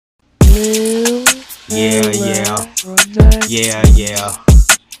Yeah, yeah. Yeah, yeah.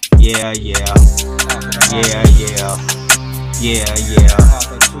 Yeah, yeah. Yeah, yeah. Yeah, yeah.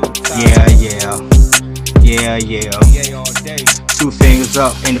 Yeah, yeah. Yeah, yeah. Two fingers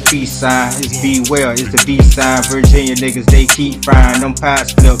up in the peace sign. It's beware, it's the B sign. Virginia niggas, they keep frying. Them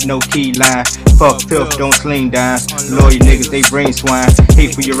pots flip, no key line. Fuck pilf, don't sling dimes. Lawyer niggas, they brain swine.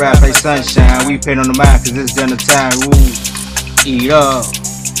 Hate for your rap like sunshine. We paint on the mind cause it's dinner time. Ooh, eat up.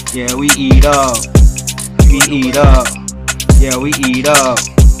 Yeah, we eat up. We eat up. Yeah, we eat up.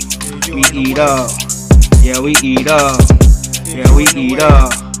 We eat up. Yeah, we eat up. Yeah, we eat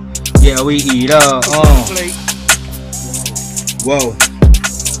up. Yeah, we eat up. Whoa.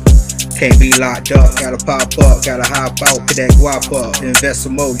 Can't be locked up, gotta pop up, gotta hop out, get that guap up, invest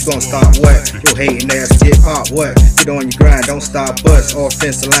some more, you gon' start what? Your hating ass get pop what? Get on your grind, don't stop us,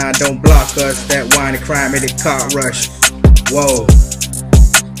 offensive line, don't block us, that wine and crime made a car rush. Whoa.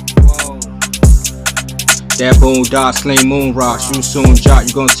 That boom dot, sling moon rocks, you soon jock,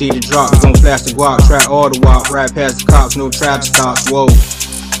 you gon' see the drop, you gon' flash the guap, trap all the wop, right past the cops, no trap stops, whoa.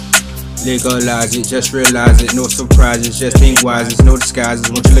 Legalize it, just realize it, no surprises, just think wise, it's no disguises.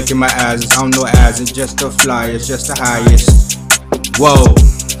 Won't you look in my eyes, I'm no eyes, it's just the flyers, just the highest. Whoa.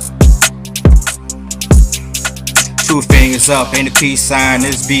 Two fingers up, ain't the peace sign,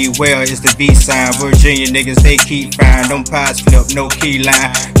 it's beware, it's the B sign. Virginia niggas, they keep frying, them pots flip, no key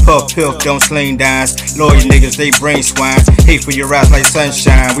line. Puff pilf, don't sling dimes. Lawyer niggas, they brain swine. Hate for your eyes like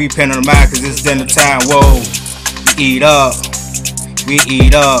sunshine. We pen on the mind cause it's dinner time. Whoa. We eat up. We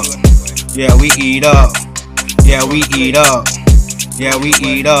eat up. Yeah, we eat up. Yeah, we eat up. Yeah, we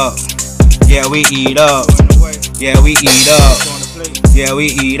eat up. Yeah, we eat up. Yeah, we eat up. Yeah, we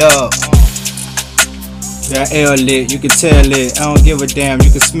eat up. Yeah, L lit, you can tell it. I don't give a damn, you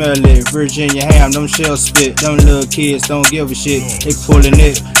can smell it. Virginia ham, them shells spit. Them little kids don't give a shit. They pulling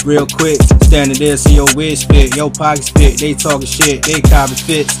it real quick. Standing there, see your wig spit, your pocket spit. They talking shit, they copy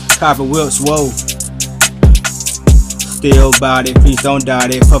fits, copy whips, whoa. Still about it, please don't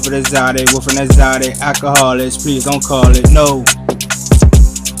doubt it. Puffin' exotic, woofin' exotic. Alcoholics, please don't call it, no.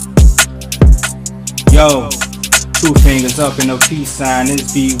 Yo. Two fingers up in the peace sign,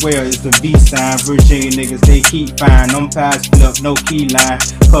 it's beware, it's the B sign. Virginia niggas, they keep fine, them pads flip, no key line.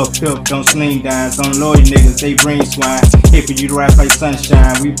 Puff pilf, don't sling dimes, on lawyer niggas, they brain swine. Hate for you to rap like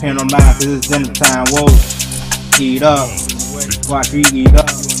sunshine, we pen on mine cause it's dinner time, whoa. Eat up, watch we eat up,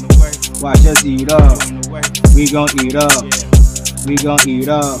 watch us eat up. We gon' eat up, we gon'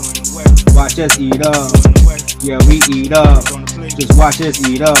 eat up, watch us eat up. Yeah, we eat up, just watch us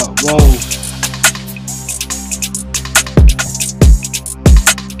eat up, whoa.